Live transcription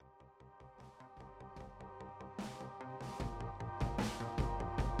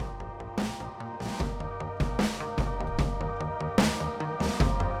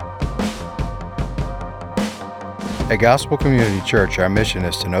At Gospel Community Church, our mission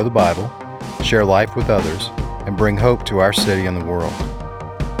is to know the Bible, share life with others, and bring hope to our city and the world.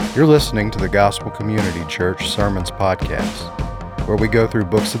 You're listening to the Gospel Community Church Sermons Podcast, where we go through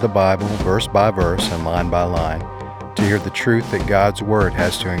books of the Bible, verse by verse and line by line, to hear the truth that God's Word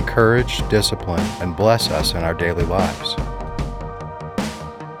has to encourage, discipline, and bless us in our daily lives.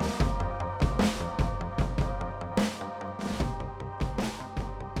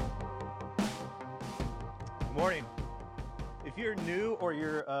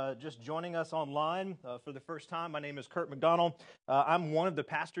 Just joining us online for the first time. My name is Kurt McDonald. I'm one of the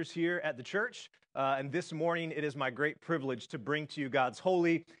pastors here at the church, and this morning it is my great privilege to bring to you God's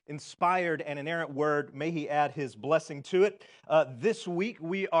holy, inspired, and inerrant word. May He add His blessing to it. This week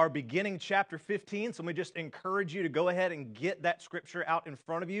we are beginning chapter 15, so let me just encourage you to go ahead and get that scripture out in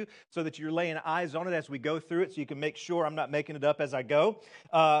front of you so that you're laying eyes on it as we go through it, so you can make sure I'm not making it up as I go.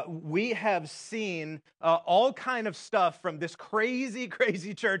 We have seen all kind of stuff from this crazy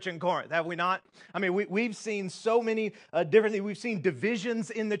church in Corinth, have we not? I mean, we've seen so many different things. We've seen divisions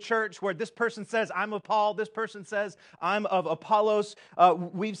in the church where this person says, I'm of Paul, this person says, I'm of Apollos.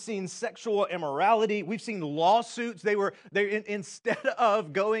 We've seen sexual immorality. We've seen lawsuits. Instead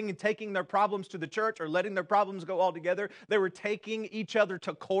of going and taking their problems to the church or letting their problems go all together, they were taking each other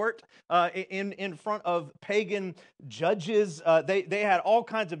to court in front of pagan judges. They had all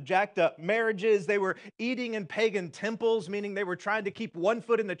kinds of jacked up marriages. They were eating in pagan temples, meaning they were trying to keep one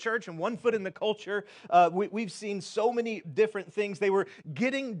foot in the church and one foot in the culture. We've seen so many different things. They were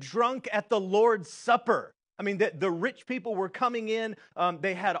getting drunk at the Lord's Supper. I mean, the rich people were coming in.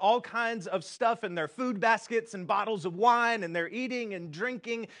 They had all kinds of stuff in their food baskets and bottles of wine, and they're eating and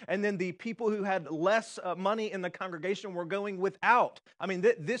drinking. And then the people who had less money in the congregation were going without. I mean,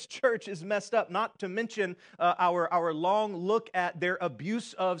 this church is messed up, not to mention our long look at their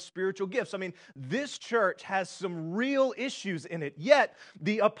abuse of spiritual gifts. I mean, this church has some real issues in it. Yet,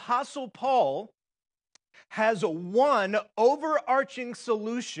 the Apostle Paul has one overarching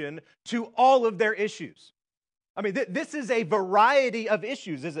solution to all of their issues. I mean, this is a variety of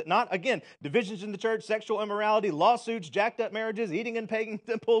issues, is it not? Again, divisions in the church, sexual immorality, lawsuits, jacked up marriages, eating in pagan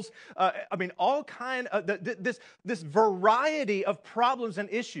temples. All kind of this variety of problems and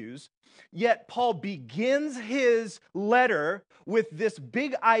issues. Yet Paul begins his letter with this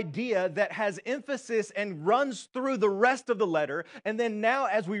big idea that has emphasis and runs through the rest of the letter. And then now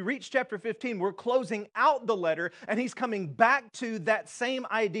as we reach chapter 15, we're closing out the letter and he's coming back to that same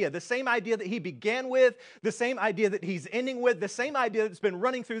idea. The same idea that he began with, the same idea that he's ending with, the same idea that's been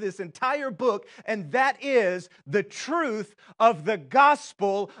running through this entire book. And that is the truth of the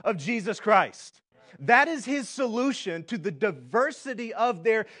gospel of Jesus Christ. That is his solution to the diversity of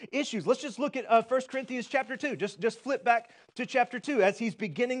their issues. Let's just look at 1 Corinthians chapter 2. Just flip back to chapter 2 as he's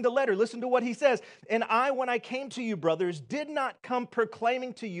beginning the letter. Listen to what he says. And I, when I came to you, brothers, did not come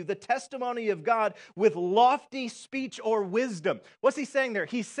proclaiming to you the testimony of God with lofty speech or wisdom. What's he saying there?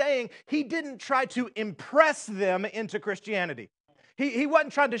 He's saying he didn't try to impress them into Christianity. He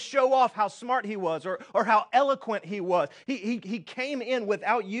wasn't trying to show off how smart he was or how eloquent he was. He came in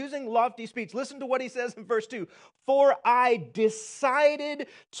without using lofty speech. Listen to what he says in verse 2. For I decided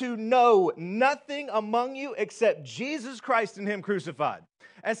to know nothing among you except Jesus Christ and Him crucified.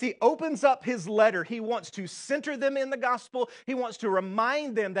 As he opens up his letter, he wants to center them in the gospel. He wants to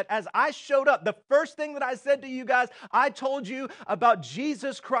remind them that as I showed up, the first thing that I said to you guys, I told you about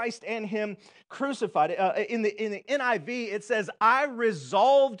Jesus Christ and Him crucified. In the NIV, it says, I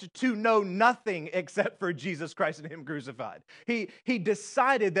resolved to know nothing except for Jesus Christ and Him crucified. He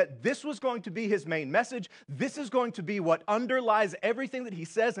decided that this was going to be his main message. This is going to be what underlies everything that he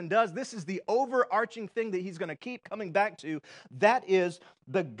says and does. This is the overarching thing that he's going to keep coming back to. That is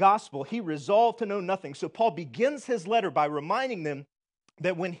the gospel. He resolved to know nothing. So Paul begins his letter by reminding them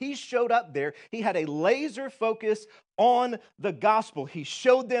that when he showed up there, he had a laser focus on the gospel. He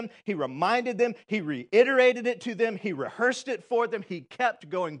showed them, he reminded them, he reiterated it to them, he rehearsed it for them, he kept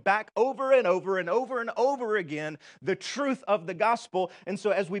going back over and over and over and over again, the truth of the gospel. And so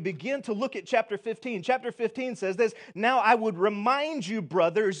as we begin to look at chapter 15 says this, now I would remind you,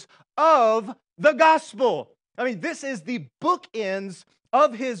 brothers, of the gospel. I mean, this is the bookends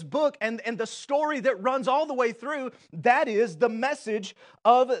of his book and the story that runs all the way through. That is the message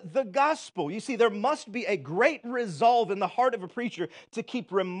of the gospel. You see, there must be a great resolve in the heart of a preacher to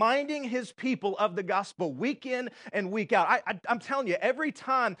keep reminding his people of the gospel week in and week out. I'm telling you, every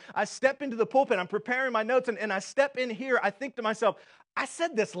time I step into the pulpit, I'm preparing my notes and I step in here, I think to myself, I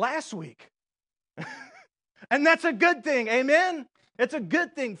said this last week. And that's a good thing, amen? It's a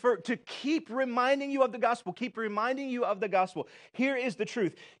good thing to keep reminding you of the gospel, keep reminding you of the gospel. Here is the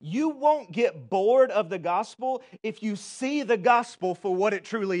truth. You won't get bored of the gospel if you see the gospel for what it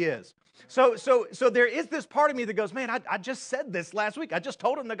truly is. So there is this part of me that goes, man, I just said this last week. I just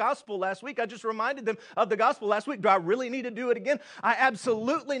told them the gospel last week. I just reminded them of the gospel last week. Do I really need to do it again? I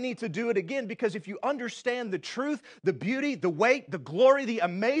absolutely need to do it again, because if you understand the truth, the beauty, the weight, the glory, the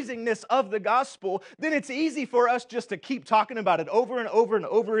amazingness of the gospel, then it's easy for us just to keep talking about it over and over and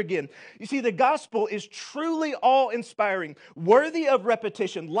over again. You see, the gospel is truly awe-inspiring, worthy of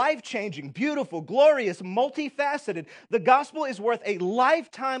repetition, life-changing, beautiful, glorious, multifaceted. The gospel is worth a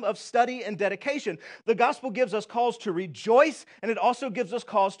lifetime of study and dedication. The gospel gives us cause to rejoice, and it also gives us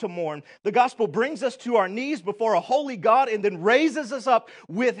cause to mourn. The gospel brings us to our knees before a holy God and then raises us up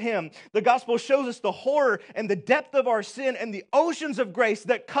with Him. The gospel shows us the horror and the depth of our sin and the oceans of grace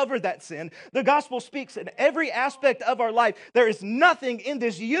that cover that sin. The gospel speaks in every aspect of our life. There is nothing in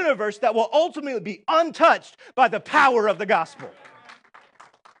this universe that will ultimately be untouched by the power of the gospel.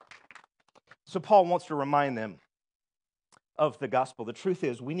 So Paul wants to remind them of the gospel. The truth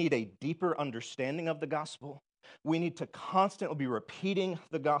is, we need a deeper understanding of the gospel. We need to constantly be repeating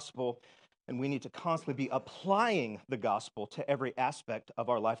the gospel, and we need to constantly be applying the gospel to every aspect of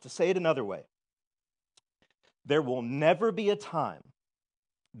our life. To say it another way, there will never be a time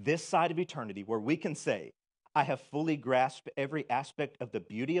this side of eternity where we can say, I have fully grasped every aspect of the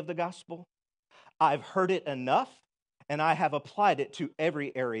beauty of the gospel. I've heard it enough, and I have applied it to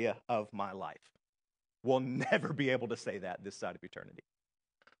every area of my life. We'll never be able to say that this side of eternity.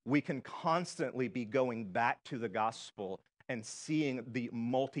 We can constantly be going back to the gospel and seeing the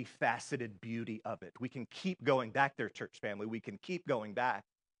multifaceted beauty of it. We can keep going back there, church family. We can keep going back.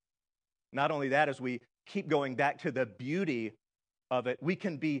 Not only that, as we keep going back to the beauty of it, we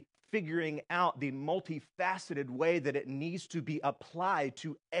can be figuring out the multifaceted way that it needs to be applied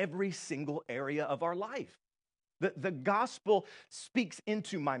to every single area of our life. The gospel speaks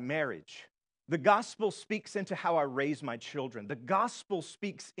into my marriage. The gospel speaks into how I raise my children. The gospel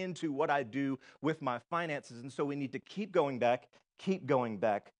speaks into what I do with my finances. And so we need to keep going back, keep going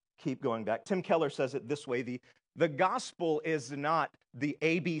back, keep going back. Tim Keller says it this way: the gospel is not the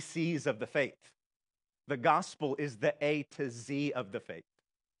ABCs of the faith. The gospel is the A to Z of the faith.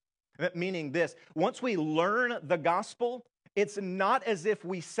 Meaning this: once we learn the gospel, it's not as if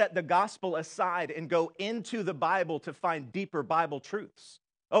we set the gospel aside and go into the Bible to find deeper Bible truths.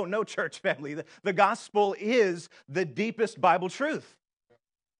 Oh, no, church family. The gospel is the deepest Bible truth.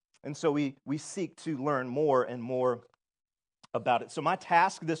 And so we seek to learn more and more about it. So my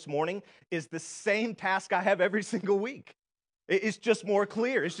task this morning is the same task I have every single week. It's just more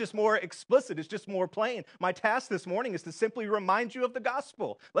clear. It's just more explicit. It's just more plain. My task this morning is to simply remind you of the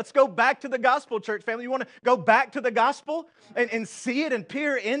gospel. Let's go back to the gospel, church family. You want to go back to the gospel and see it and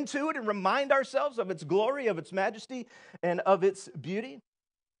peer into it and remind ourselves of its glory, of its majesty, and of its beauty?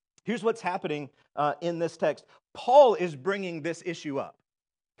 Here's what's happening in this text. Paul is bringing this issue up.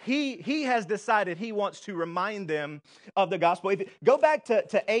 He has decided he wants to remind them of the gospel. If you go back to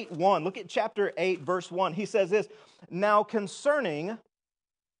 8:1, look at chapter 8, verse 1. He says this: Now concerning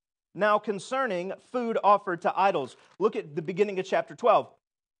food offered to idols. Look at the beginning of chapter 12.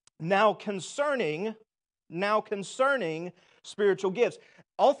 Now concerning spiritual gifts.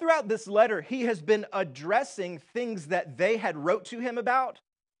 All throughout this letter, he has been addressing things that they had wrote to him about.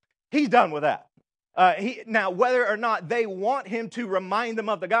 He's done with that. Now, whether or not they want him to remind them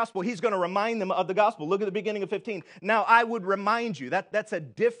of the gospel, he's going to remind them of the gospel. Look at the beginning of 15. Now, I would remind you. That's a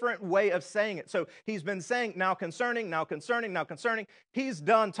different way of saying it. So he's been saying, now concerning. He's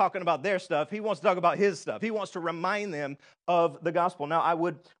done talking about their stuff. He wants to talk about his stuff. He wants to remind them of the gospel. Now, I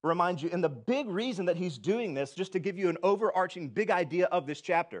would remind you, and the big reason that he's doing this, just to give you an overarching big idea of this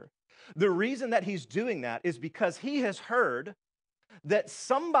chapter, the reason that he's doing that is because he has heard that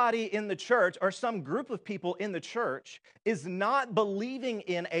somebody in the church or some group of people in the church is not believing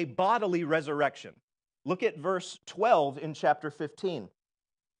in a bodily resurrection. Look at verse 12 in chapter 15.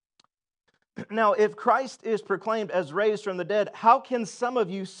 Now, if Christ is proclaimed as raised from the dead, how can some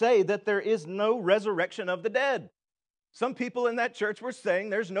of you say that there is no resurrection of the dead? Some people in that church were saying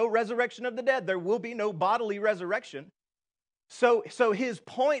there's no resurrection of the dead. There will be no bodily resurrection. So his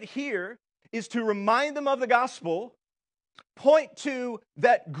point here is to remind them of the gospel, point to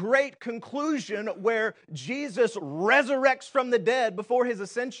that great conclusion where Jesus resurrects from the dead before his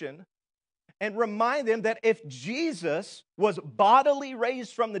ascension, and remind them that if Jesus was bodily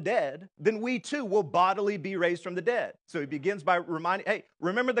raised from the dead, then we too will bodily be raised from the dead. So he begins by reminding, hey,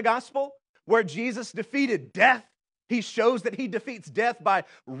 remember the gospel where Jesus defeated death? He shows that he defeats death by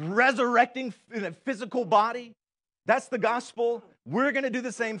resurrecting in a physical body. That's the gospel. We're going to do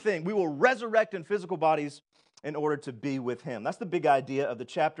the same thing. We will resurrect in physical bodies in order to be with him. That's the big idea of the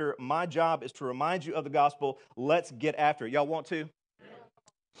chapter. My job is to remind you of the gospel. Let's get after it. Y'all want to?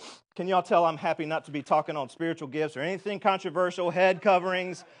 Can y'all tell I'm happy not to be talking on spiritual gifts or anything controversial, head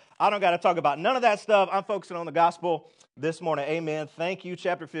coverings? I don't got to talk about none of that stuff. I'm focusing on the gospel this morning. Amen. Thank you,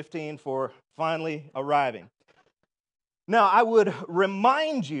 chapter 15, for finally arriving. Now, I would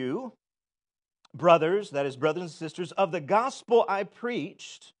remind you, brothers, that is brothers and sisters, of the gospel I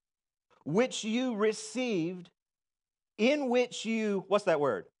preached, which you received, in which you, what's that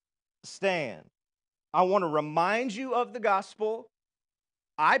word? Stand. I want to remind you of the gospel.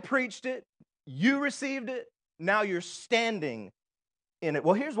 I preached it. You received it. Now you're standing in it.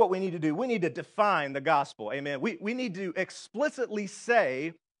 Well, here's what we need to do. We need to define the gospel. Amen. We need to explicitly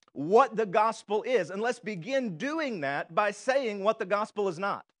say what the gospel is. And let's begin doing that by saying what the gospel is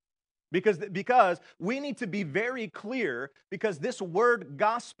not. Because we need to be very clear, because this word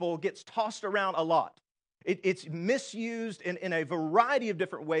gospel gets tossed around a lot. It's misused in a variety of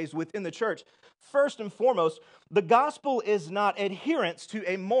different ways within the church. First and foremost, the gospel is not adherence to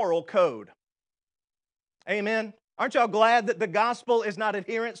a moral code. Amen? Aren't y'all glad that the gospel is not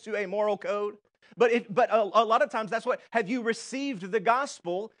adherence to a moral code? But a lot of times that's what, have you received the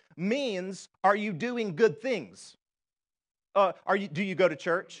gospel means, are you doing good things? Do you go to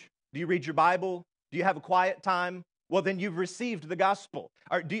church? Do you read your Bible? Do you have a quiet time? Well, then you've received the gospel.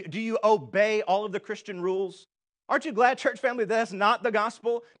 Do you obey all of the Christian rules? Aren't you glad, church family, that's not the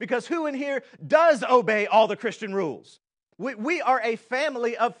gospel? Because who in here does obey all the Christian rules? We are a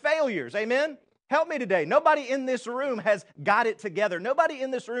family of failures, amen? Help me today. Nobody in this room has got it together. Nobody in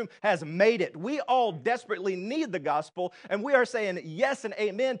this room has made it. We all desperately need the gospel, and we are saying yes and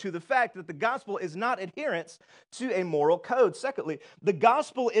amen to the fact that the gospel is not adherence to a moral code. Secondly, the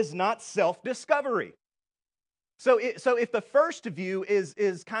gospel is not self-discovery. So if the first view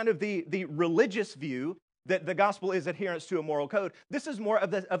is kind of the religious view, that the gospel is adherence to a moral code, this is more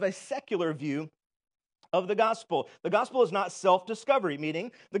of a secular view of the gospel. The gospel is not self-discovery,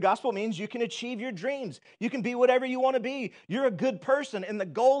 meaning the gospel means you can achieve your dreams. You can be whatever you want to be. You're a good person, and the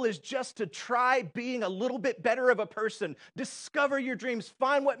goal is just to try being a little bit better of a person. Discover your dreams.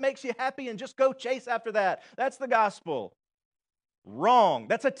 Find what makes you happy and just go chase after that. That's the gospel. Wrong.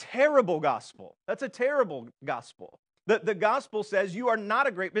 That's a terrible gospel. That's a terrible gospel. The gospel says you are not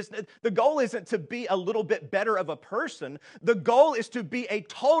a great business. The goal isn't to be a little bit better of a person. The goal is to be a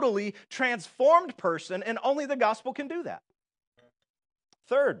totally transformed person, and only the gospel can do that.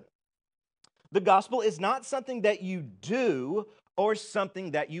 Third, the gospel is not something that you do or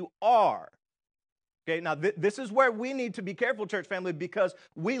something that you are. Okay, now this is where we need to be careful, church family, because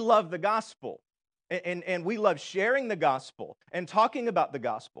we love the gospel. And we love sharing the gospel and talking about the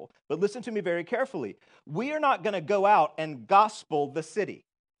gospel. But listen to me very carefully. We are not going to go out and gospel the city.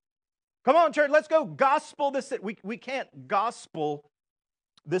 Come on, church, let's go gospel the city. We can't gospel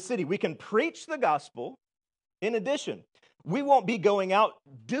the city. We can preach the gospel. In addition, we won't be going out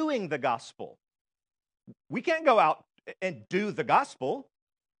doing the gospel. We can't go out and do the gospel.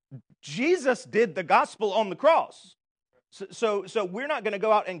 Jesus did the gospel on the cross. So we're not going to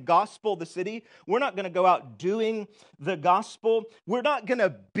go out and gospel the city. We're not going to go out doing the gospel. We're not going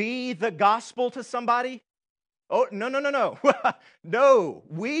to be the gospel to somebody. Oh, no. No,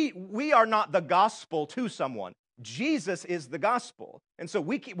 we are not the gospel to someone. Jesus is the gospel. And so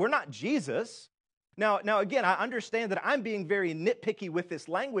we're not Jesus. Now, again, I understand that I'm being very nitpicky with this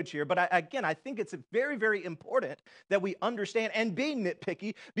language here, but I think it's very, very important that we understand and be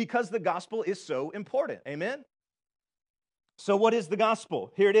nitpicky because the gospel is so important. Amen? So what is the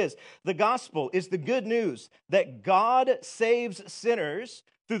gospel? Here it is. The gospel is the good news that God saves sinners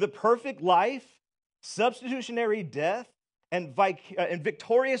through the perfect life, substitutionary death, and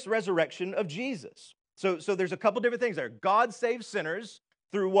victorious resurrection of Jesus. So there's a couple different things there. God saves sinners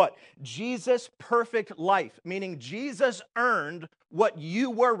through what? Jesus' perfect life, meaning Jesus earned what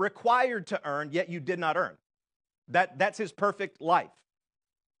you were required to earn, yet you did not earn. That's his perfect life.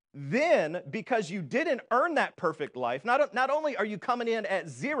 Then, because you didn't earn that perfect life, not only are you coming in at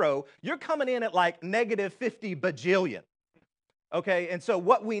 0, you're coming in at like negative 50 bajillion. Okay, and so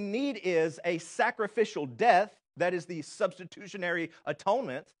what we need is a sacrificial death, that is the substitutionary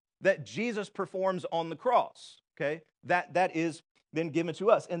atonement that Jesus performs on the cross. Okay, that is then given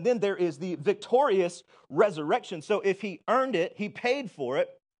to us. And then there is the victorious resurrection. So if he earned it, he paid for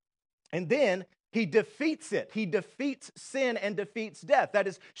it, and then he defeats it. He defeats sin and defeats death. That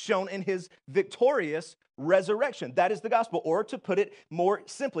is shown in his victorious resurrection. That is the gospel. Or to put it more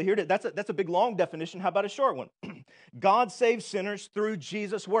simply, here it is. That's a big, long definition. How about a short one? God saves sinners through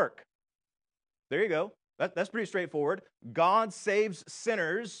Jesus' work. There you go. That's pretty straightforward. God saves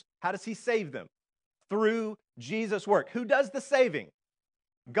sinners. How does he save them? Through Jesus' work. Who does the saving?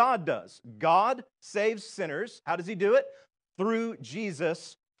 God does. God saves sinners. How does he do it? Through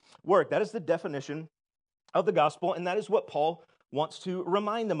Jesus' work. That is the definition of the gospel, and that is what Paul wants to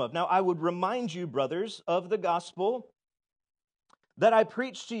remind them of. Now, I would remind you, brothers, of the gospel that I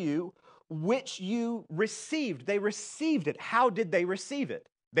preached to you, which you received. They received it. How did they receive it?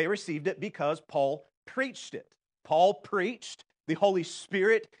 They received it because Paul preached it. Paul preached. The Holy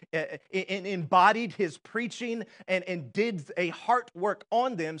Spirit embodied his preaching and did a heart work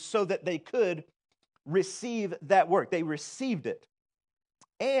on them so that they could receive that work. They received it.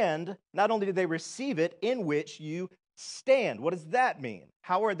 And not only did they receive it, in which you stand. What does that mean?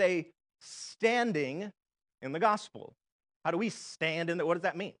 How are they standing in the gospel? How do we stand in it? What does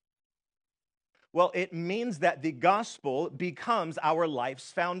that mean? Well, it means that the gospel becomes our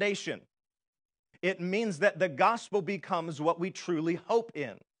life's foundation. It means that the gospel becomes what we truly hope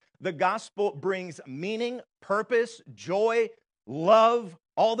in. The gospel brings meaning, purpose, joy, love,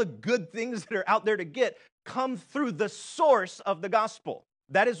 all the good things that are out there to get come through the source of the gospel.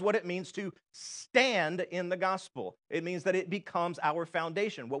 That is what it means to stand in the gospel. It means that it becomes our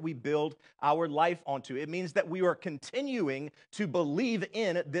foundation, what we build our life onto. It means that we are continuing to believe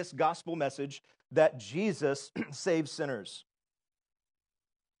in this gospel message that Jesus saves sinners.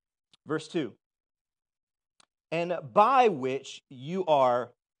 Verse 2. And by which you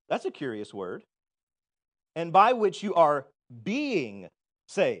are, that's a curious word, and by which you are being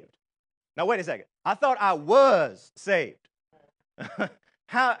saved. Now, wait a second. I thought I was saved.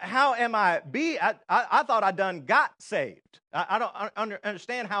 How am I I thought I done got saved. I don't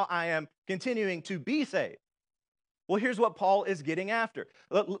understand how I am continuing to be saved. Well, here's what Paul is getting after.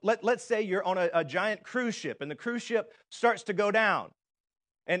 Let's say you're on a giant cruise ship, and the cruise ship starts to go down.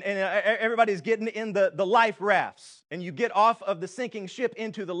 And everybody's getting in the life rafts. And you get off of the sinking ship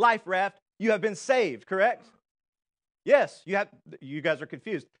into the life raft. You have been saved, correct? Yes, you guys are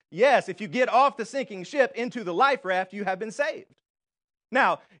confused. Yes, if you get off the sinking ship into the life raft, you have been saved.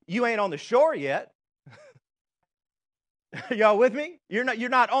 Now, you ain't on the shore yet. Y'all with me? You're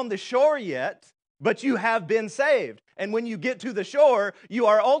not on the shore yet, but you have been saved. And when you get to the shore, you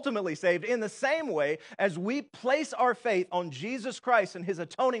are ultimately saved. In the same way, as we place our faith on Jesus Christ and his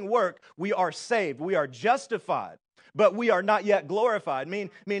atoning work, we are saved. We are justified, but we are not yet glorified. Meaning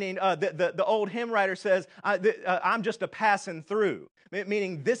the old hymn writer says, I'm just a passing through.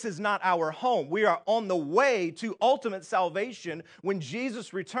 Meaning this is not our home. We are on the way to ultimate salvation when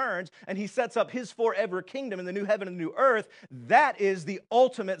Jesus returns and he sets up his forever kingdom in the new heaven and new earth. That is the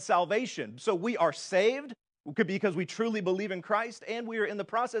ultimate salvation. So we are saved because we truly believe in Christ, and we are in the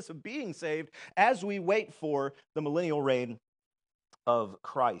process of being saved as we wait for the millennial reign of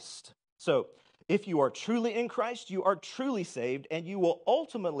Christ. So if you are truly in Christ, you are truly saved, and you will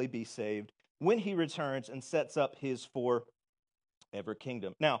ultimately be saved when he returns and sets up his forever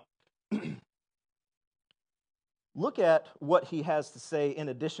kingdom. Now, look at what he has to say in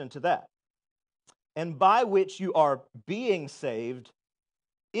addition to that. And by which you are being saved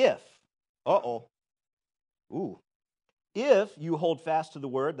if, if you hold fast to the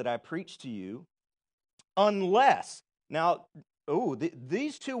word that I preached to you, unless, now,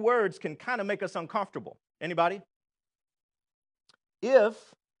 these two words can kind of make us uncomfortable. Anybody? If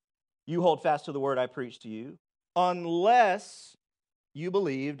you hold fast to the word I preached to you, unless you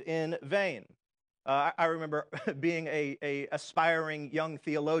believed in vain. I remember being a aspiring young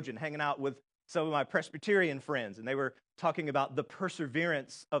theologian, hanging out with some of my Presbyterian friends, and they were talking about the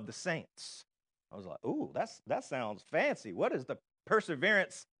perseverance of the saints. I was like, that sounds fancy. What is the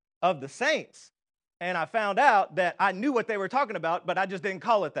perseverance of the saints? And I found out that I knew what they were talking about, but I just didn't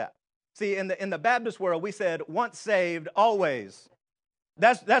call it that. See, in the Baptist world, we said, once saved, always.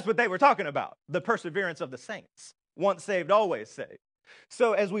 That's what they were talking about, the perseverance of the saints. Once saved, always saved.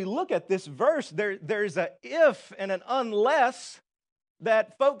 So as we look at this verse, there's an if and an unless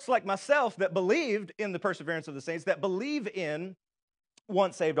that folks like myself that believed in the perseverance of the saints, that believe in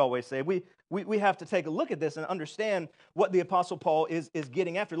once saved, always saved, we have to take a look at this and understand what the Apostle Paul is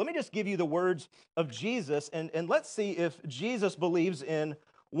getting after. Let me just give you the words of Jesus, and let's see if Jesus believes in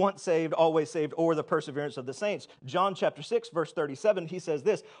once saved, always saved, or the perseverance of the saints. John chapter 6, verse 37, he says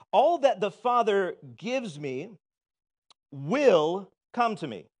this, all that the Father gives me will come to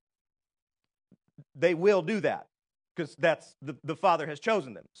me. They will do that because that's the Father has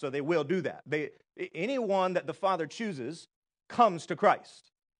chosen them, so they will do that. Anyone that the Father chooses comes to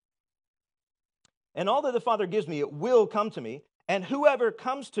Christ. And all that the Father gives me, it will come to me, and whoever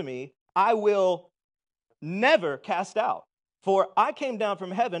comes to me, I will never cast out. For I came down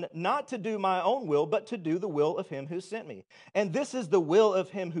from heaven not to do my own will, but to do the will of him who sent me. And this is the will of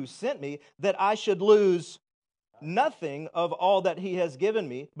him who sent me, that I should lose nothing of all that he has given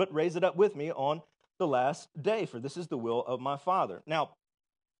me, but raise it up with me on the last day. For this is the will of my Father. Now,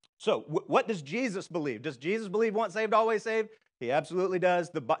 so what does Jesus believe? Does Jesus believe once saved, always saved? He absolutely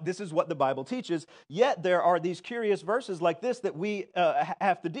does. This is what the Bible teaches. Yet there are these curious verses like this that we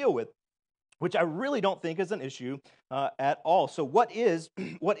have to deal with, which I really don't think is an issue at all. So what is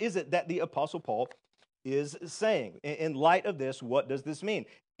it that the Apostle Paul is saying? In light of this, what does this mean?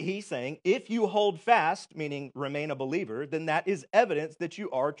 He's saying, if you hold fast, meaning remain a believer, then that is evidence that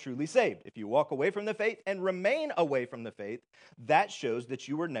you are truly saved. If you walk away from the faith and remain away from the faith, that shows that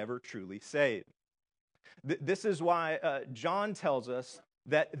you were never truly saved. This is why John tells us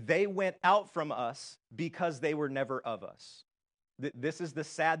that they went out from us because they were never of us. This is the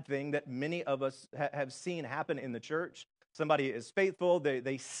sad thing that many of us have seen happen in the church. Somebody is faithful,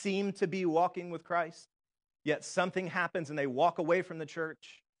 they seem to be walking with Christ, yet something happens and they walk away from the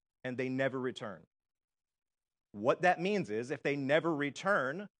church and they never return. What that means is if they never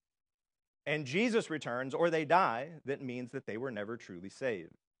return and Jesus returns or they die, that means that they were never truly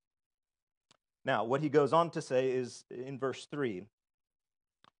saved. Now, what he goes on to say is in verse 3,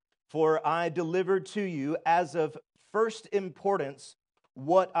 for I delivered to you as of first importance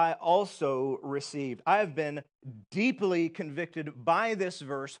what I also received. I have been deeply convicted by this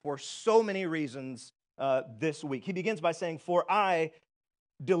verse for so many reasons this week. He begins by saying, for I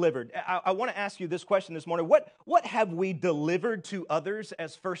delivered. I want to ask you this question this morning. What have we delivered to others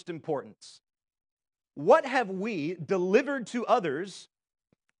as first importance? What have we delivered to others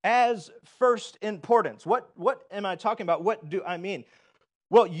as first importance? What am I talking about? What do I mean?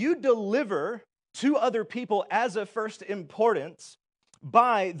 Well, you deliver to other people as of first importance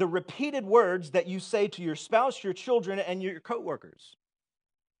by the repeated words that you say to your spouse, your children, and your coworkers.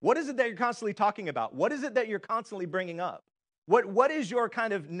 What is it that you're constantly talking about? What is it that you're constantly bringing up? What is your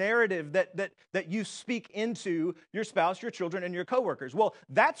kind of narrative that you speak into your spouse, your children, and your coworkers? Well,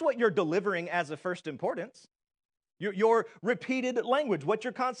 that's what you're delivering as a first importance. Your repeated language, what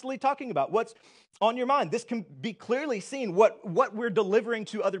you're constantly talking about, what's on your mind. This can be clearly seen. What we're delivering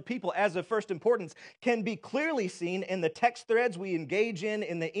to other people as of first importance can be clearly seen in the text threads we engage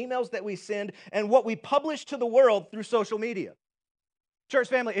in the emails that we send, and what we publish to the world through social media. Church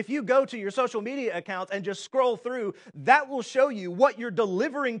family, if you go to your social media accounts and just scroll through, that will show you what you're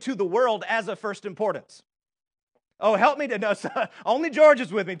delivering to the world as of first importance. Oh, help me to know. Only George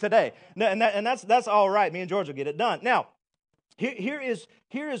is with me today. And that's all right. Me and George will get it done. Now, here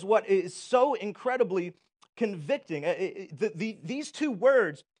is what is so incredibly convicting. These two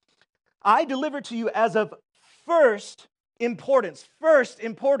words, I deliver to you as of first importance. First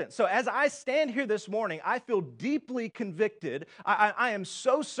importance. So as I stand here this morning, I feel deeply convicted. I am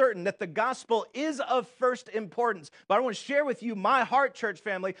so certain that the gospel is of first importance. But I want to share with you my heart, church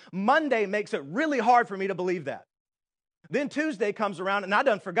family. Monday makes it really hard for me to believe that. Then Tuesday comes around and I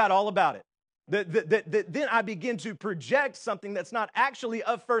done forgot all about it. Then I begin to project something that's not actually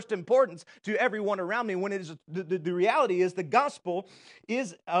of first importance to everyone around me, when it is the reality is the gospel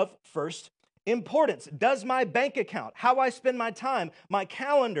is of first importance. Does my bank account, how I spend my time, my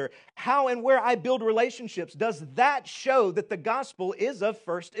calendar, how and where I build relationships, does that show that the gospel is of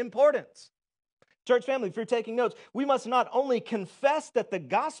first importance? Church family, if you're taking notes, we must not only confess that the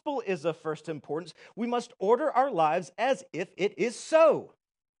gospel is of first importance, we must order our lives as if it is so.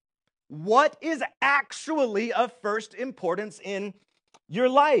 What is actually of first importance in your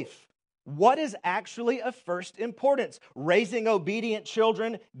life? What is actually of first importance? Raising obedient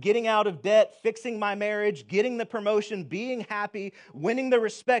children, getting out of debt, fixing my marriage, getting the promotion, being happy, winning the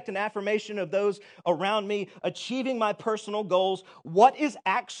respect and affirmation of those around me, achieving my personal goals. What is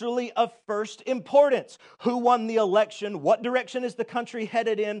actually of first importance? Who won the election? What direction is the country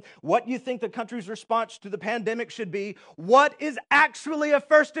headed in? What do you think the country's response to the pandemic should be? What is actually of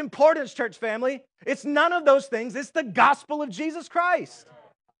first importance, church family? It's none of those things. It's the gospel of Jesus Christ.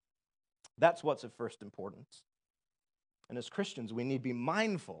 That's what's of first importance. And as Christians, we need to be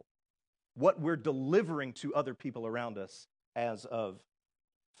mindful what we're delivering to other people around us as of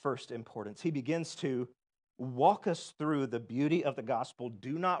first importance. He begins to walk us through the beauty of the gospel.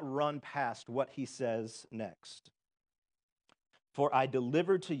 Do not run past what he says next. For I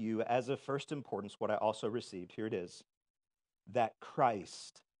delivered to you as of first importance what I also received. Here it is. That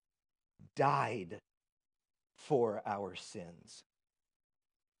Christ died for our sins.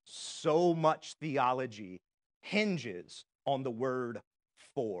 So much theology hinges on the word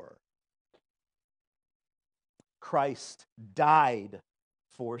for. Christ died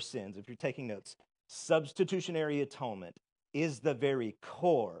for sins. If you're taking notes, substitutionary atonement, is the very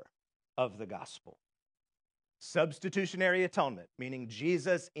core of the gospel. Substitutionary atonement, meaning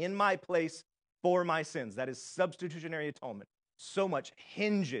Jesus in my place for my sins. That is substitutionary atonement. So much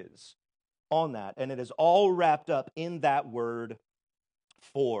hinges on that, and it is all wrapped up in that word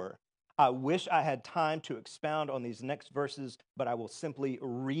for. I wish I had time to expound on these next verses, but I will simply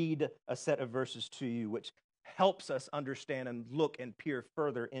read a set of verses to you, which helps us understand and look and peer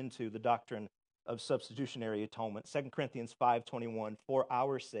further into the doctrine of substitutionary atonement. 2 Corinthians 5:21, for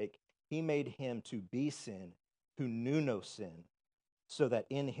our sake, he made him to be sin who knew no sin, so that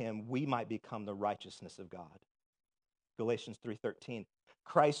in him we might become the righteousness of God. Galatians 3:13,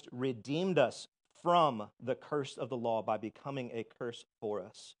 Christ redeemed us from the curse of the law by becoming a curse for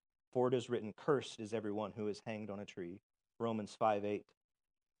us. For it is written, cursed is everyone who is hanged on a tree. Romans 5:8.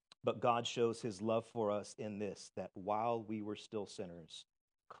 But God shows his love for us in this, that while we were still sinners,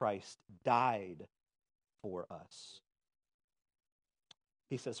 Christ died for us.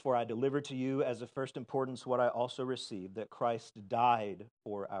 He says, for I delivered to you as of first importance what I also received, that Christ died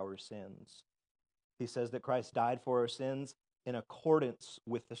for our sins. He says that Christ died for our sins in accordance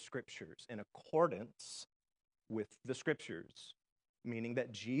with the Scriptures. In accordance with the Scriptures. Meaning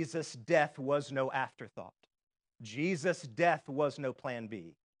that Jesus' death was no afterthought. Jesus' death was no plan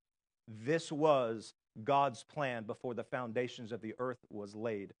B. This was God's plan before the foundations of the earth was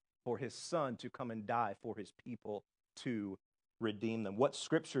laid, for his Son to come and die for his people to redeem them. What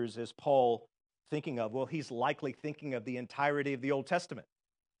scriptures is Paul thinking of? Well, he's likely thinking of the entirety of the Old Testament,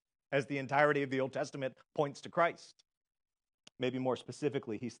 as the entirety of the Old Testament points to Christ. Maybe more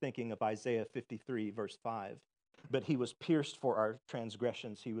specifically, he's thinking of Isaiah 53, verse 5. But he was pierced for our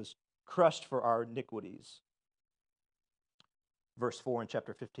transgressions. He was crushed for our iniquities. Verse 4 in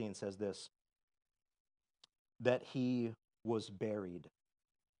chapter 15 says this, that he was buried.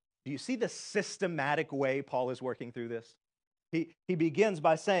 Do you see the systematic way Paul is working through this? He begins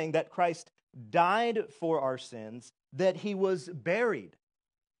by saying that Christ died for our sins, that he was buried.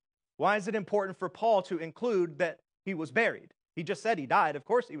 Why is it important for Paul to include that he was buried? He just said he died. Of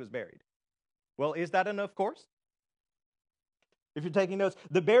course he was buried. Well, is that enough course? If you're taking notes,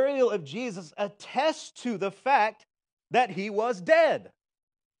 the burial of Jesus attests to the fact that he was dead.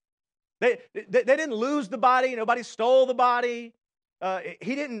 They didn't lose the body. Nobody stole the body.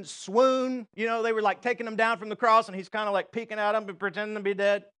 He didn't swoon. You know, they were like taking him down from the cross, and he's kind of like peeking at him and pretending to be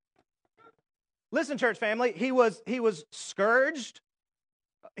dead. Listen, church family, he was scourged.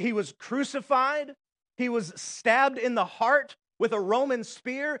 He was crucified. He was stabbed in the heart with a Roman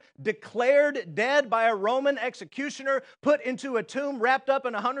spear, declared dead by a Roman executioner, put into a tomb, wrapped up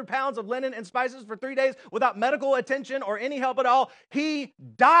in 100 pounds of linen and spices for 3 days without medical attention or any help at all. He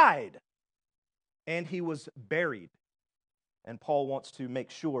died, and he was buried. And Paul wants to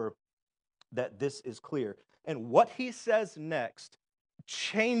make sure that this is clear. And what he says next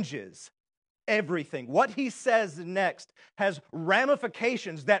changes everything. What he says next has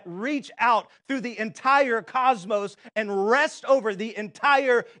ramifications that reach out through the entire cosmos and rest over the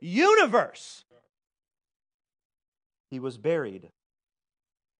entire universe. He was buried.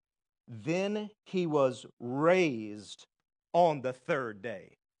 Then he was raised on the third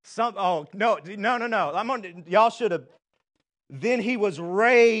day. Y'all should have. Then he was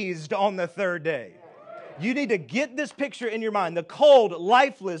raised on the third day. You need to get this picture in your mind. The cold,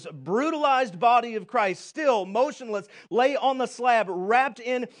 lifeless, brutalized body of Christ, still motionless, lay on the slab, wrapped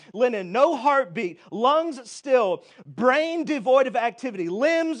in linen, no heartbeat, lungs still, brain devoid of activity,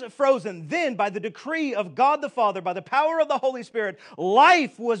 limbs frozen. Then, by the decree of God the Father, by the power of the Holy Spirit,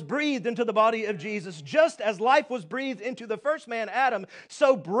 life was breathed into the body of Jesus. Just as life was breathed into the first man, Adam,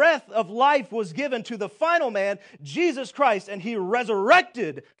 so breath of life was given to the final man, Jesus Christ, and he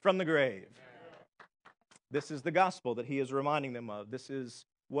resurrected from the grave. This is the gospel that he is reminding them of. This is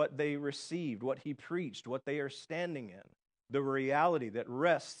what they received, what he preached, what they are standing in. The reality that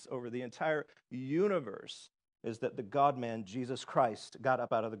rests over the entire universe is that the God-man, Jesus Christ, got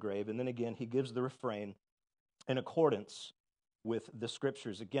up out of the grave. And then again, he gives the refrain in accordance with the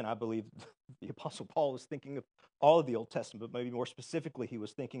Scriptures. Again, I believe the Apostle Paul was thinking of all of the Old Testament, but maybe more specifically, he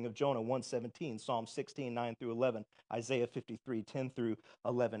was thinking of Jonah 1:17, Psalm 16, 9 through 11, Isaiah 53, 10 through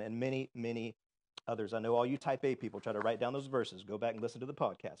 11, and many, many others. I know all you type A people try to write down those verses. Go back and listen to the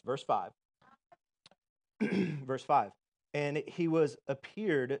podcast. Verse 5. Verse 5. And he was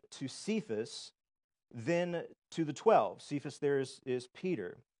appeared to Cephas, then to the 12. Cephas there is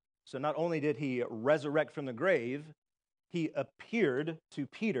Peter. So not only did he resurrect from the grave, he appeared to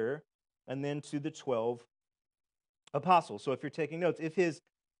Peter and then to the 12 apostles. So if you're taking notes, if his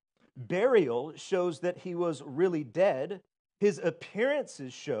burial shows that he was really dead, his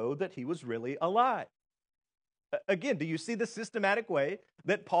appearances show that he was really alive. Again, do you see the systematic way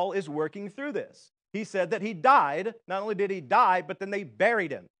that Paul is working through this? He said that he died. Not only did he die, but then they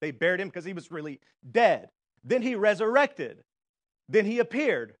buried him. They buried him because he was really dead. Then he resurrected. Then he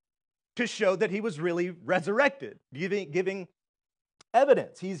appeared to show that he was really resurrected, giving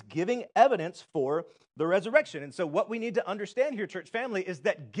evidence. He's giving evidence for the resurrection. And so what we need to understand here, church family, is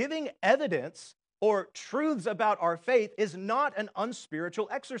that giving evidence or truths about our faith is not an unspiritual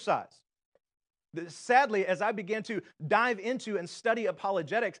exercise. Sadly, as I began to dive into and study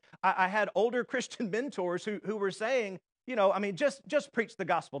apologetics, I had older Christian mentors who were saying, just preach the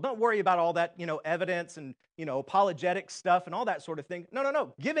gospel. Don't worry about all that, evidence and, apologetic stuff and all that sort of thing.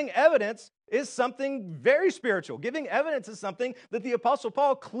 No. Giving evidence is something very spiritual. Giving evidence is something that the Apostle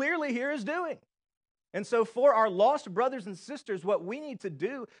Paul clearly here is doing. And so for our lost brothers and sisters, what we need to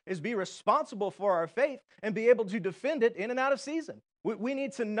do is be responsible for our faith and be able to defend it in and out of season. We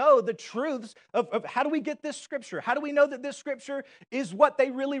need to know the truths of how do we get this scripture? How do we know that this scripture is what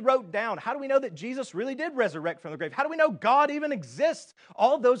they really wrote down? How do we know that Jesus really did resurrect from the grave? How do we know God even exists?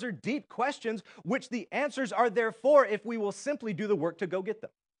 All of those are deep questions, which the answers are there for if we will simply do the work to go get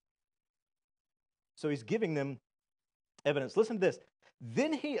them. So he's giving them evidence. Listen to this.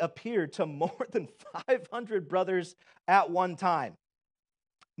 Then he appeared to more than 500 brothers at one time,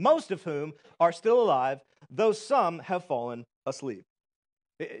 most of whom are still alive, though some have fallen asleep.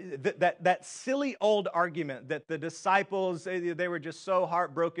 That silly old argument that the disciples, they were just so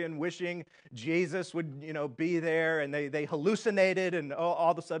heartbroken, wishing Jesus would, be there, and they hallucinated, and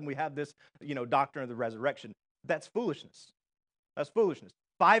all of a sudden we have this, doctrine of the resurrection. That's foolishness. That's foolishness.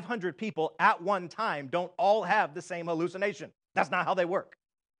 500 people at one time don't all have the same hallucination. That's not how they work.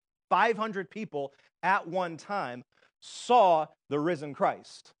 500 people at one time saw the risen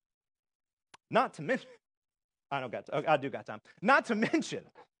Christ. Not to mention, I do got time. Not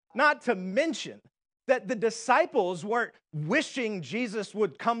to mention that the disciples weren't wishing Jesus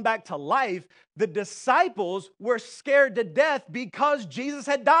would come back to life. The disciples were scared to death because Jesus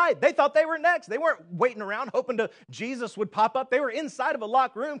had died. They thought they were next. They weren't waiting around hoping Jesus would pop up. They were inside of a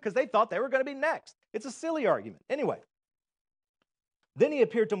locked room because they thought they were going to be next. It's a silly argument. Anyway, then he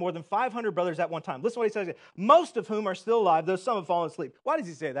appeared to more than 500 brothers at one time. Listen to what he says. Most of whom are still alive, though some have fallen asleep. Why does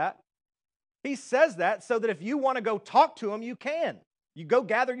he say that? He says that so that if you want to go talk to them, you can. You go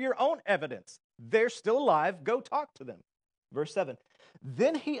gather your own evidence. They're still alive. Go talk to them. Verse 7.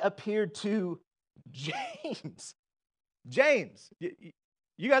 Then he appeared to James. James.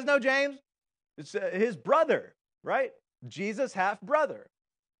 You guys know James? It's his brother, right? Jesus' half-brother.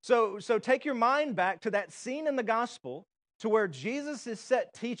 So take your mind back to that scene in the gospel to where Jesus is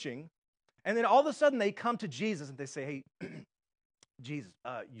set teaching, and then all of a sudden they come to Jesus and they say, hey, Jesus,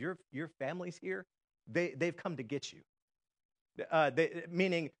 your family's here. They've come to get you.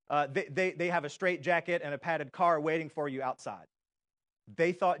 Meaning they have a straitjacket and a padded car waiting for you outside.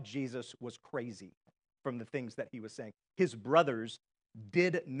 They thought Jesus was crazy from the things that he was saying. His brothers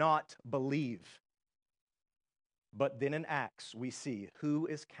did not believe. But then in Acts, we see who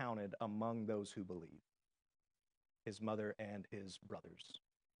is counted among those who believe. His mother and his brothers.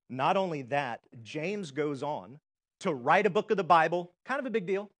 Not only that, James goes on to write a book of the Bible, kind of a big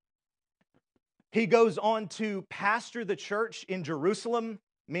deal. He goes on to pastor the church in Jerusalem,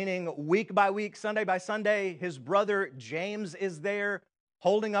 meaning week by week, Sunday by Sunday. His brother James is there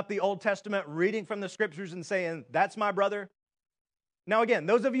holding up the Old Testament, reading from the scriptures and saying, that's my brother. Now again,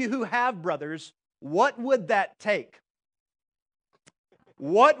 those of you who have brothers, what would that take?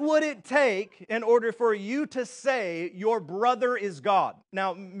 What would it take in order for you to say your brother is God?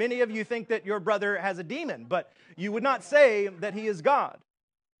 Now, many of you think that your brother has a demon, but you would not say that he is God.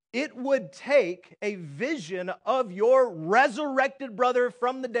 It would take a vision of your resurrected brother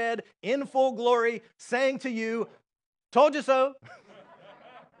from the dead in full glory saying to you, told you so.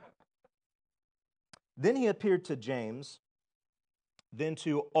 Then he appeared to James, then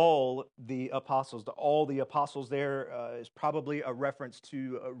to all the apostles. All the apostles there is probably a reference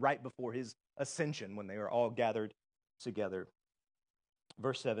to right before his ascension when they were all gathered together.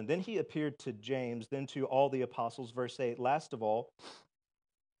 Verse 7, then he appeared to James, then to all the apostles. Verse 8, last of all,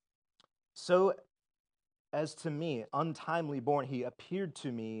 so as to me, untimely born, he appeared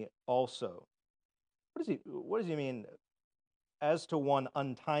to me also. What does he mean? As to one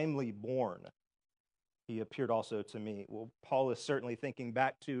untimely born, he appeared also to me. Well, Paul is certainly thinking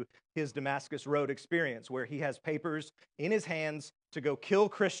back to his Damascus Road experience where he has papers in his hands to go kill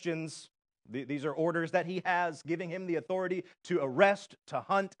Christians. These are orders that he has, giving him the authority to arrest, to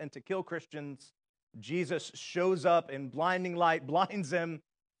hunt, and to kill Christians. Jesus shows up in blinding light, blinds him,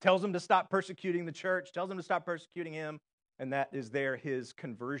 tells him to stop persecuting the church, tells him to stop persecuting him, and that is there his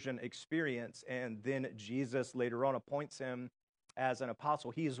conversion experience. And then Jesus later on appoints him as an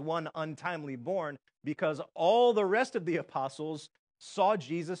apostle. He is one untimely born because all the rest of the apostles saw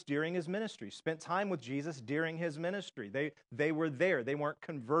Jesus during his ministry, spent time with Jesus during his ministry. They were there. They weren't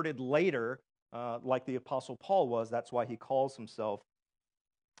converted later like the Apostle Paul was. That's why he calls himself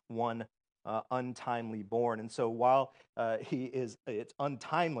one untimely born. And so while it's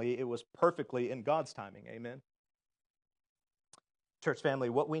untimely, it was perfectly in God's timing. Amen. Church family,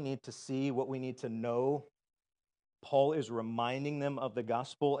 what we need to see, what we need to know, Paul is reminding them of the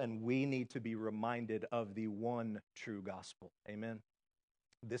gospel, and we need to be reminded of the one true gospel. Amen.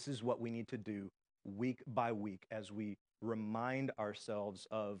 This is what we need to do week by week as we remind ourselves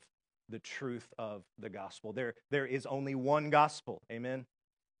of the truth of the gospel. There is only one gospel. Amen.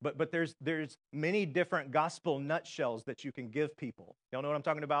 But there's many different gospel nutshells that you can give people. Y'all know what I'm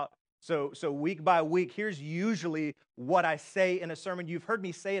talking about? So week by week, here's usually what I say in a sermon. You've heard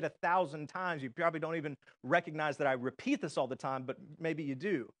me say it 1,000 times. You probably don't even recognize that I repeat this all the time, but maybe you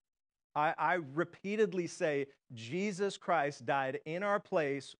do. I repeatedly say, Jesus Christ died in our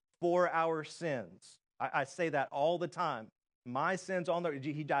place for our sins. I say that all the time. My sins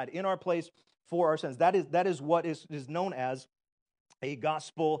he died in our place for our sins. That is what is known as a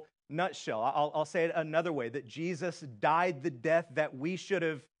gospel nutshell. I'll say it another way, that Jesus died the death that we should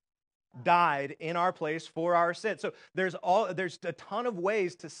have died in our place for our sins. So there's a ton of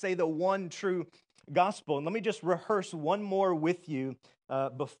ways to say the one true gospel. And let me just rehearse one more with you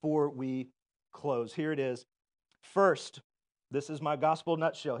before we close. Here it is. First, this is my gospel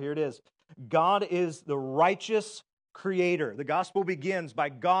nutshell. Here it is. God is the righteous creator. The gospel begins by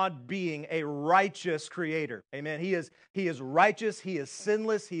God being a righteous creator. Amen. He is righteous. He is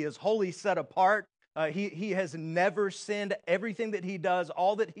sinless. He is wholly set apart. He has never sinned. Everything that he does,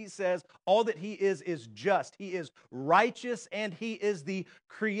 all that he says, all that he is just. He is righteous, and he is the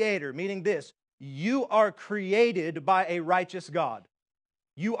creator, meaning this: you are created by a righteous God.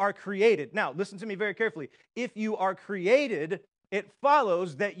 You are created. Now, listen to me very carefully. If you are created, it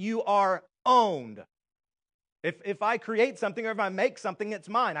follows that you are owned. If I create something or if I make something, it's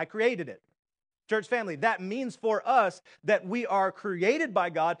mine. I created it. Church family, that means for us that we are created by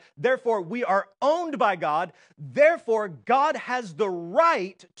God, therefore we are owned by God, therefore God has the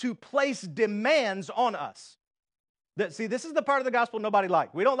right to place demands on us. See, this is the part of the gospel nobody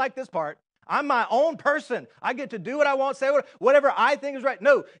likes. We don't like this part. I'm my own person. I get to do what I want, say whatever I think is right.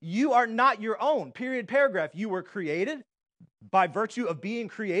 No, you are not your own. Period, paragraph. You were created. By virtue of being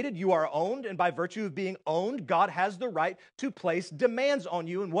created, you are owned, and by virtue of being owned, God has the right to place demands on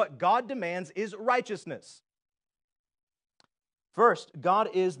you, and what God demands is righteousness. First, God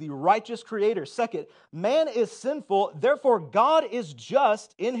is the righteous creator. Second, man is sinful, therefore God is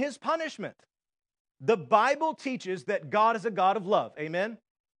just in his punishment. The Bible teaches that God is a God of love. Amen?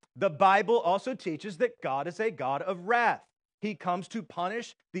 The Bible also teaches that God is a God of wrath. He comes to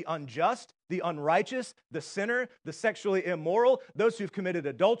punish the unjust, the unrighteous, the sinner, the sexually immoral, those who've committed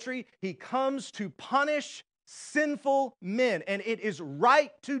adultery. He comes to punish sinful men, and it is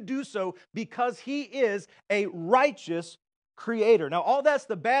right to do so because he is a righteous creator. Now, all that's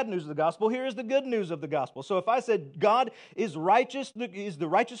the bad news of the gospel. Here is the good news of the gospel. So if I said God is righteous, is the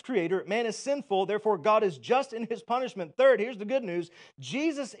righteous creator, man is sinful, therefore God is just in his punishment. Third, here's the good news.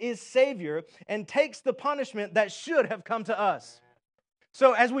 Jesus is Savior and takes the punishment that should have come to us.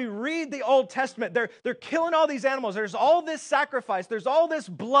 So as we read the Old Testament, they're killing all these animals. There's all this sacrifice. There's all this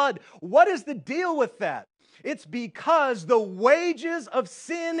blood. What is the deal with that? It's because the wages of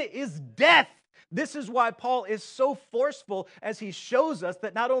sin is death. This is why Paul is so forceful as he shows us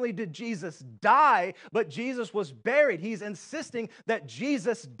that not only did Jesus die, but Jesus was buried. He's insisting that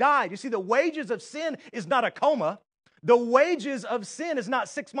Jesus died. You see, the wages of sin is not a coma. The wages of sin is not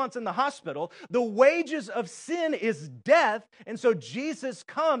 6 months in the hospital. The wages of sin is death. And so Jesus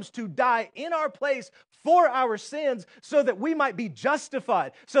comes to die in our place for our sins so that we might be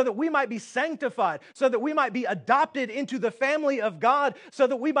justified, so that we might be sanctified, so that we might be adopted into the family of God, so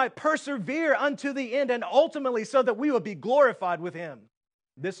that we might persevere unto the end, and ultimately so that we will be glorified with him.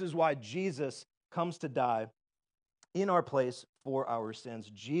 This is why Jesus comes to die in our place for our sins.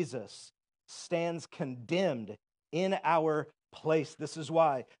 Jesus stands condemned in our place. This is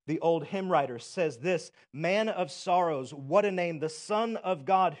why the old hymn writer says this: man of sorrows, what a name, the Son of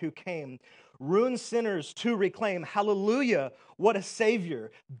God who came, ruined sinners to reclaim. Hallelujah, what a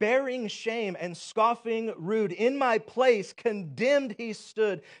Savior, bearing shame and scoffing rude. In my place condemned he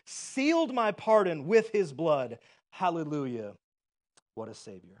stood, sealed my pardon with his blood. Hallelujah, what a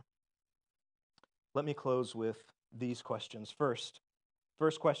Savior. Let me close with these questions. First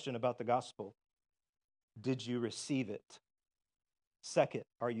question about the gospel. Did you receive it? Second,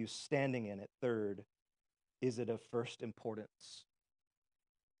 are you standing in it? Third, is it of first importance?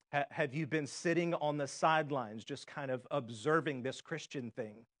 Have you been sitting on the sidelines just kind of observing this Christian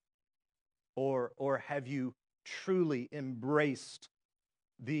thing? Or have you truly embraced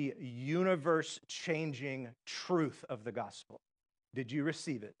the universe-changing truth of the gospel? Did you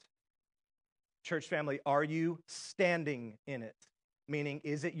receive it? Church family, are you standing in it? Meaning,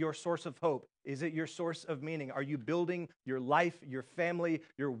 is it your source of hope? Is it your source of meaning? Are you building your life, your family,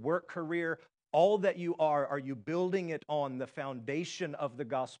 your work career, all that you are you building it on the foundation of the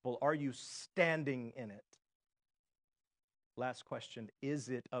gospel? Are you standing in it? Last question, is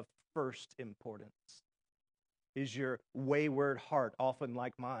it of first importance? Is your wayward heart, often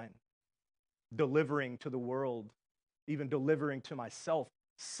like mine, delivering to the world, even delivering to myself,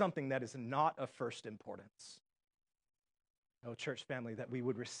 something that is not of first importance? Oh, church family, that we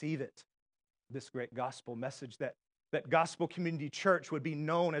would receive it, this great gospel message, that Gospel Community Church would be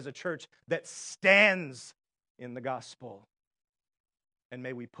known as a church that stands in the gospel. And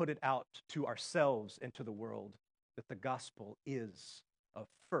may we put it out to ourselves and to the world that the gospel is of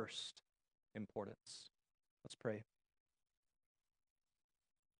first importance. Let's pray.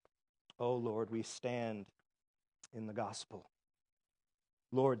 Oh Lord, we stand in the gospel.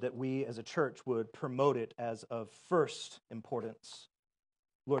 Lord, that we as a church would promote it as of first importance.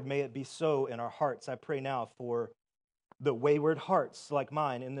 Lord, may it be so in our hearts. I pray now for the wayward hearts like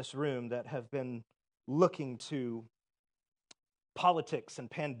mine in this room that have been looking to politics and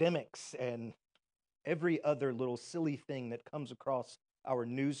pandemics and every other little silly thing that comes across our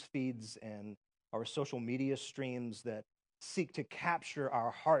news feeds and our social media streams that seek to capture our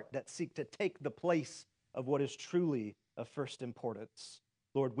heart, that seek to take the place of what is truly of first importance.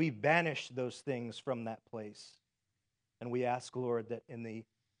 Lord, we banish those things from that place. And we ask, Lord, that in the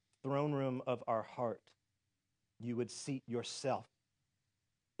throne room of our heart, you would seat yourself,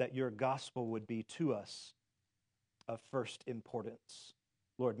 that your gospel would be to us of first importance.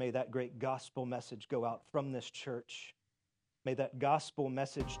 Lord, may that great gospel message go out from this church. May that gospel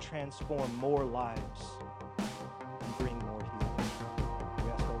message transform more lives and bring more healing.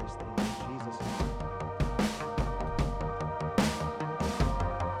 We ask all these things in Jesus' name.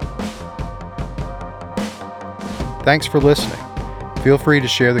 Thanks for listening. Feel free to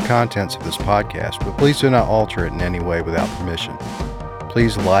share the contents of this podcast, but please do not alter it in any way without permission.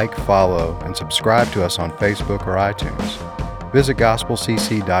 Please like, follow, and subscribe to us on Facebook or iTunes. Visit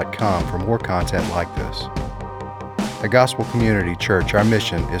gospelcc.com for more content like this. At Gospel Community Church, our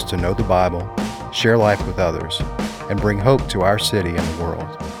mission is to know the Bible, share life with others, and bring hope to our city and the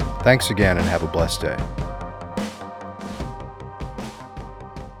world. Thanks again and have a blessed day.